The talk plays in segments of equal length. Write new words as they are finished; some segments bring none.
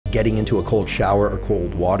getting into a cold shower or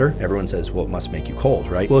cold water, everyone says, well, it must make you cold,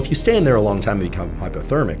 right? Well, if you stay in there a long time, you become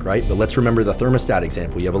hypothermic, right? But let's remember the thermostat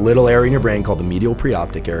example. You have a little area in your brain called the medial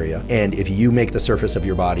preoptic area, and if you make the surface of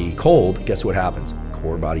your body cold, guess what happens?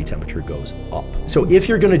 Core body temperature goes up. So if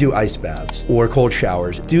you're gonna do ice baths or cold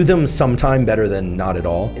showers, do them sometime, better than not at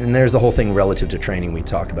all. And there's the whole thing relative to training we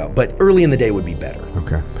talked about, but early in the day would be better.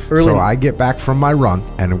 Okay. So I get back from my run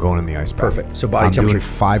and I'm going in the ice bath. Perfect. So body temperature. I'm doing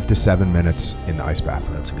 5 to 7 minutes in the ice bath.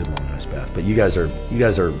 That's a good long ice bath. But you guys are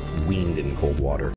weaned in cold water.